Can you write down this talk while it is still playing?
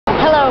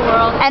Hello,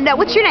 world. And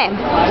what's your name?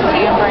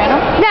 Sam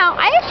Branham. Now,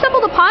 I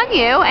stumbled upon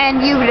you,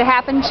 and you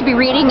happened to be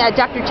reading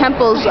Dr.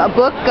 Temple's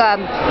book,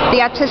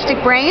 The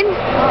Autistic Brain.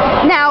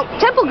 Now,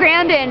 Temple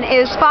Gandin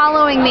is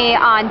following me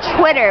on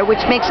Twitter, which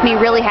makes me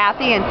really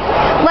happy. And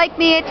like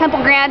me,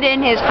 Temple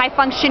Gandin is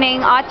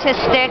high-functioning,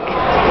 autistic,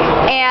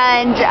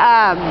 and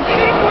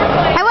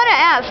I want to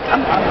ask,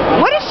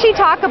 what does she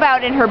talk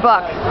about in her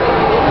book?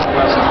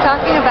 She's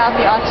talking about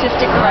the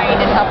autistic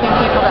brain and helping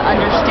people to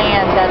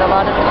understand that a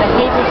lot of the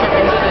behaviors that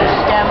they see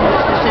stem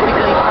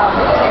specifically from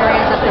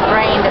areas of the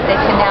brain that they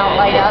can now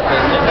light up,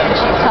 and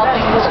she's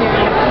helping to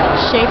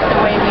shape the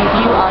way we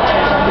view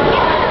autism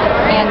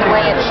and the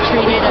way it's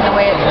treated and the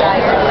way it's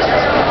diagnosed.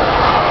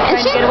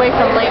 Trying to get away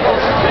from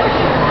labels.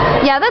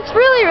 Yeah, that's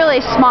really, really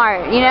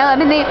smart, you know? I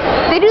mean, they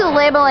do the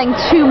labeling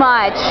too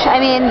much. I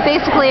mean,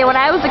 basically, when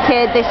I was a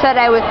kid, they said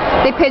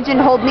they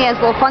pigeonholed me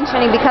as low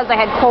functioning because I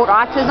had, quote,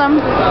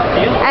 autism.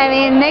 I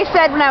mean, they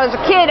said when I was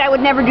a kid I would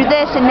never do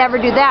this and never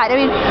do that.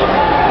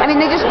 I mean,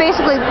 they just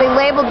basically, they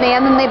labeled me,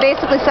 and then they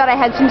basically said I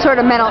had some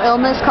sort of mental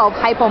illness called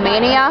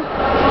hypomania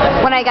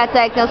when I got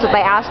diagnosed with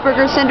my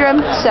Asperger's syndrome,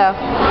 so.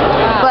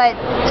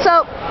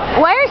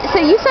 So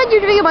you said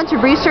you're doing a bunch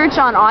of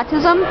research on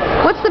autism.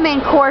 What's the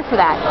main core for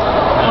that?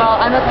 Well,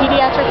 I'm a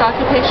pediatric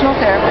occupational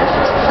therapist,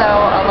 so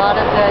a lot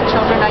of the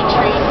children I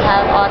treat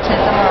have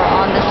autism or are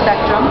on the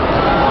spectrum.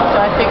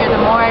 So I figure the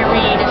more I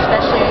read,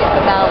 especially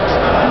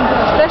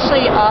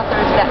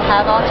authors that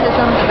have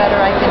autism, the better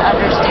I can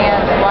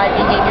understand why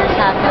behaviors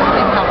happen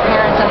and help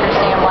parents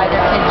understand why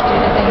their kids do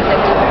the things they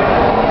do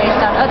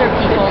based on other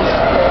people's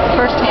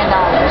first-hand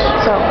knowledge.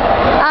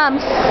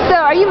 So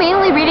are you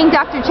mainly reading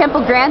Dr.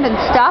 Temple Gandin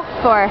stuff,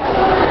 or?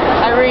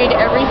 I read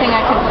everything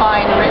I can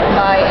find written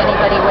by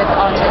anybody with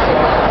autism.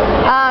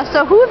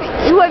 So who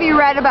have you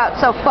read about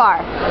so far?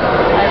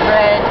 I've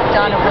read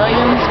Donna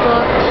Williams'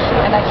 books,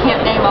 and I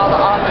can't name all the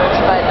authors,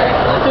 but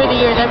through the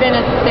years, I've been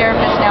a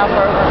therapist now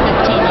for over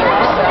 15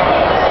 years, so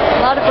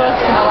a lot of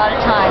books and a lot of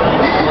time.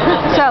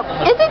 So,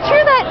 is it true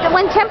that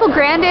when Temple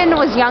Gandin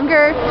was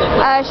younger,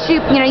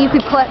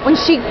 when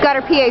she got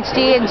her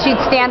PhD and she'd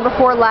stand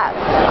before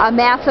a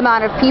mass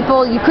amount of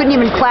people, you couldn't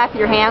even clap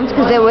your hands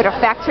because it would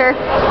affect her?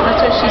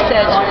 That's what she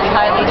said. She was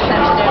highly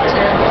sensitive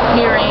to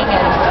hearing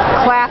and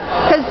clap.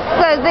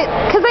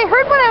 Because I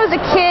heard when I was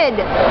a kid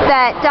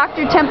that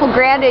Dr. Temple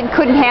Gandin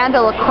couldn't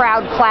handle a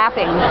crowd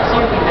clapping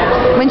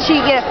when she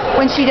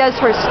does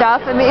her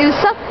stuff. I mean,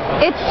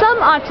 it's some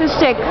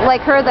autistic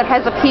like her that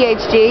has a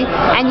PhD,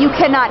 and you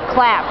cannot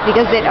clap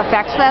because it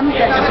affects them.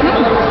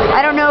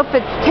 I don't know if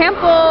it's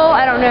Temple.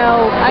 I don't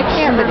know. I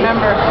can't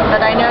remember,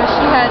 but I know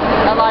she had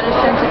a lot of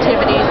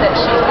sensitivities that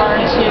she's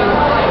learned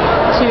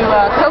to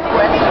cope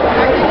with.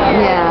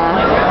 Yeah.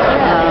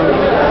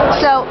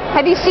 So,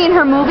 have you seen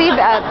her movie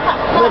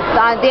with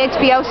the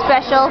HBO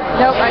special?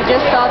 Nope, I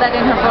just saw that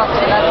in her book,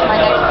 so that's my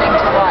next thing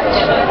to watch.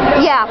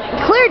 Yeah,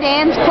 Claire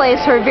Danes plays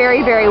her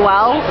very, very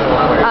well.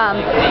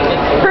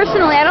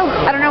 Personally, I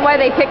don't know why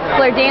they picked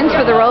Claire Danes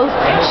for the roles.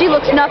 She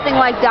looks nothing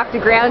like Dr.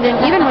 Gandin,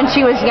 even when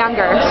she was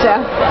younger. So,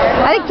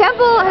 I think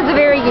Temple has a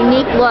very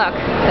unique look.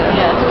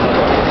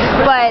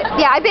 But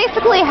yeah, I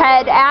basically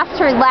had asked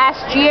her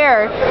last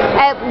year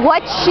at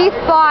what she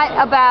thought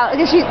about,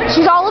 because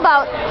she's all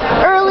about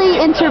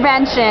early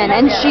intervention,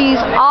 and she's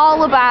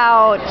all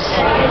about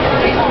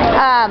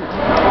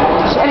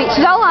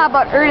she's all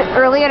about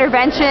early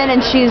intervention,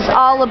 and she's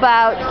all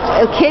about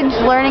kids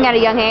learning at a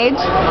young age.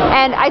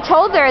 And I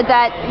told her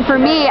that for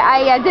me,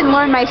 I didn't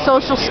learn my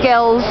social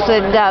skills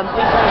and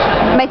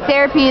my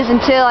therapies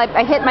until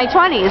I hit my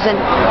 20s. And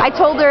I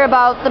told her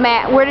about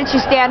where did she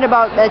stand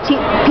about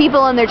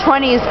people in their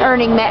 20s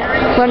learning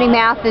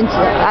math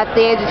at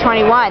the age of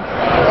 21.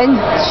 And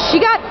she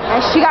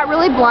got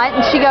really blunt,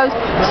 and she goes,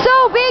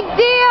 "So big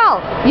deal!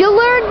 You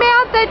learned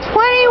math at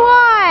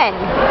 21!"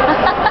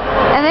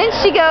 And then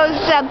she goes,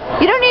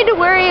 "You don't need to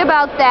worry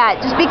about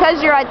that. Just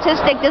because you're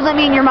autistic doesn't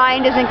mean your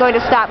mind isn't going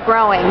to stop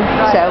growing."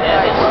 So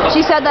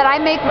she said that I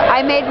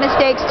made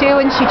mistakes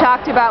too, and she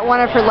talked about one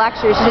of her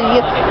lectures. She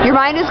said, your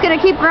mind is going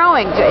to keep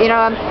growing.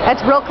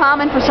 That's real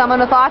common for someone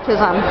with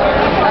autism.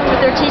 That's what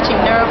they're teaching,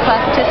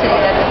 neuroplasticity,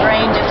 that the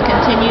brain just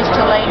continues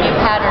to lay new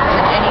patterns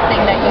in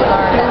anything that you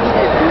learn.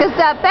 Because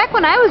back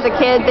when I was a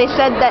kid, they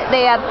said that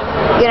they have,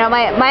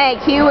 my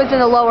IQ was in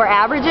the lower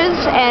averages,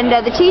 and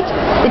the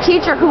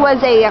teacher who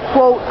was a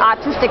quote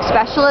autistic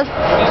specialist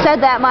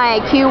said that my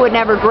IQ would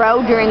never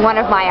grow during one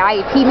of my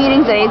IEP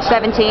meetings at age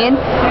 17,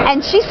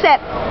 and she said,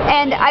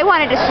 and I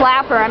wanted to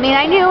slap her. I mean,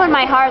 I knew in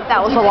my heart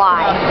that was a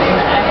lie.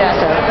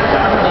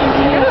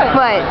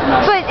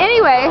 But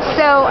anyway,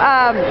 so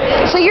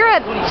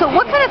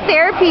what kind of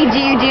therapy do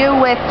you do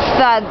with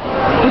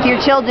your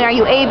children? Are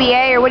you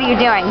ABA, or what are you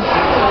doing?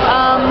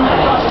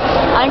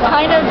 I'm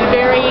kind of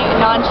very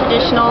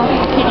non-traditional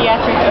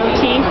pediatric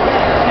OT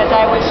because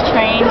I was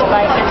trained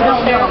by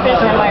physical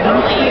therapists in my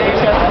early years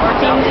of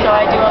working, so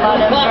I do a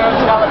lot of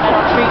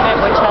neurodevelopmental treatment,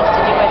 which has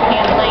to do with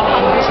handling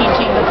and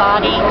teaching the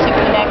body to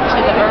connect to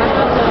the earth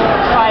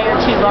prior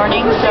to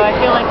learning. So I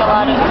feel like a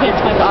lot of kids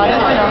with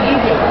autism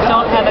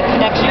don't have a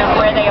connection of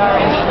where they are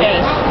in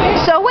space.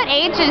 So what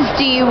age ages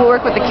do you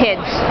work with the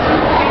kids?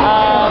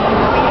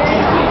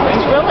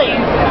 It's really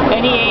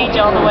any age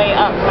all the way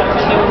up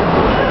to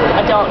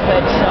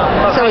adulthood.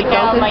 So right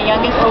now my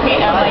youngest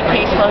my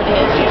caseload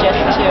is just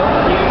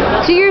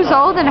 2. 2 years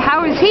old, and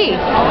how is he?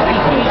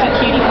 He's a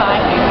cutie pie.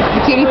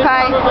 Cutie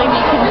pie? He'll probably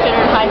be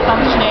considered high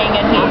functioning,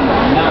 and he's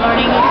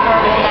learning his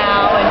verbal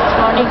now, and he's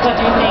learning to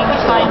do things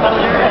fine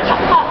motor.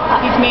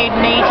 He's made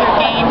major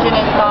gains in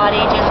his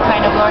body, just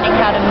kind of learning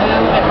how to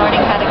move and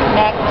learning how to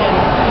connect, and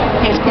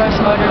his gross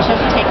motor is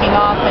just taking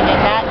off, and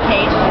in that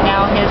case,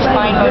 now his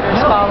fine motor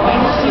is following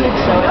suit,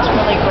 so it's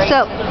really great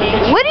to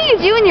see. What do you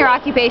do in your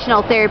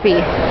occupational therapy?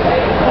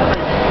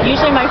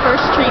 Usually my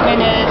first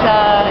treatment is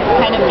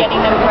kind of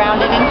getting them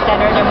grounded and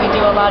centered, and we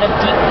do a lot of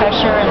deep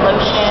pressure and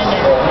lotion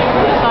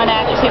and fun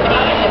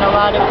activities and a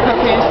lot of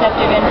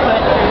proprioceptive input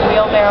through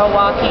wheelbarrow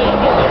walking,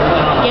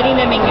 getting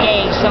them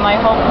engaged. So my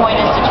whole point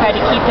is to try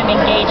to keep them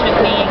engaged with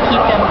me and keep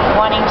them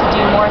wanting to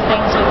do more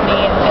things with me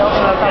and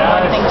building from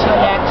one thing to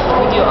the next.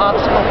 We do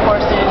obstacle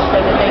courses so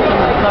that they can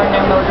learn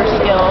their motor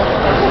skills,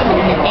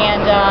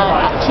 and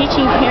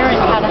teaching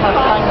parents how to have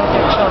fun with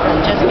their children.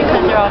 Just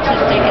because they're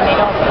autistic and they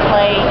don't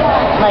play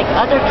like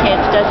other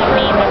kids doesn't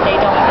mean that they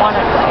don't want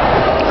to play.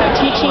 So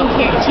teaching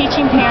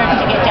parents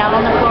to get down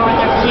on the floor with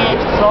their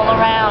kids, roll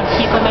around,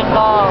 keep them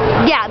involved.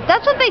 Yeah,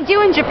 that's what they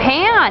do in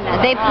Japan.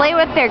 They play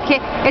with their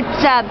kids.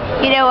 It's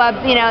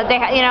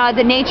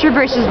the nature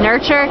versus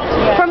nurture.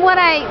 Yeah. From what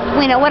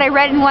I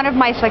read in one of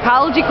my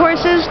psychology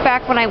courses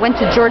back when I went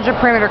to Georgia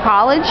Perimeter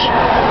College,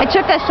 I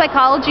took a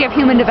psychology of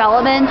human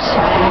development,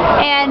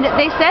 and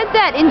they said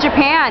that in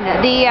Japan,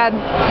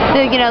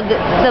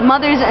 the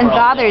mothers and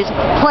fathers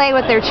play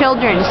with their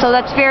children, so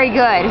that's very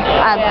good.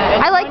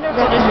 I like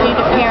wonderful to see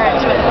the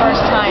parents for the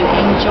first time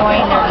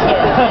enjoying their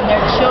kids and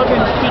their children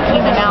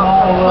seeking them out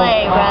for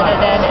play rather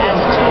than as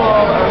a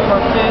tool or for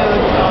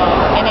food.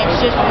 And it's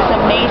just this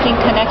amazing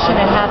connection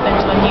that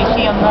happens when you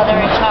see a mother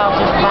and child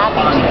just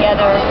laughing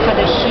together for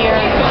the sheer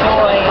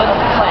joy of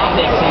play.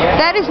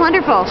 That is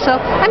wonderful.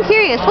 So I'm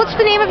curious, what's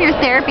the name of your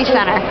therapy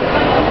center?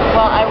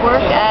 Well, I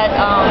work at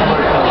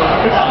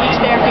speech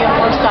therapy in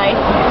Forsyth,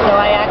 so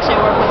I actually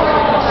work with a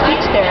group of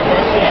speech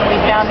therapists, and we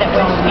found that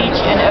when speech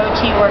and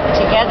OT work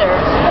together,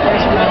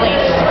 there's really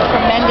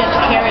tremendous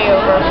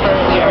carryover for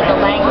the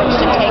language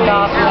to take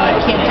off when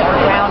the kids are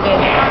grounded.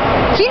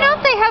 Do you know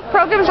if they have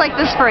programs like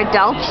this for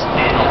adults?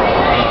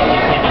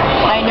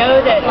 I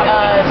know that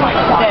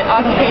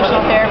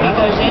occupational therapy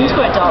goes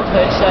into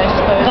adulthood, so I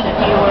suppose if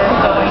you were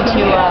going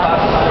to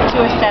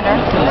a center,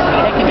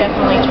 they could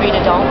definitely treat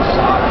adults.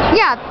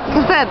 Yeah,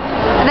 because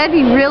that'd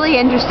be really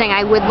interesting.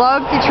 I would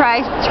love to try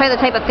the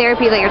type of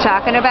therapy that you're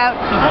talking about,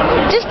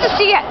 just to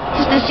see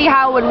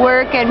how it would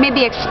work and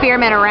maybe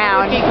experiment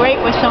around. It would be great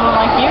with someone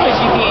like you, as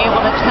you'd be able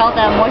to tell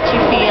them what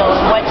you feel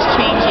and what's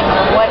changing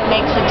and what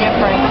makes a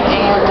difference,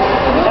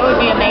 and that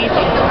would be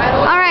amazing.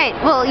 All right.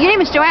 Well, your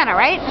name is Joanna,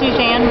 right?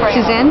 Suzanne Brown.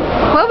 Suzanne.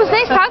 Well, it was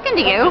nice talking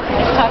to you.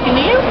 Nice talking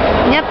to you.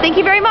 Yep. Thank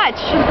you very much.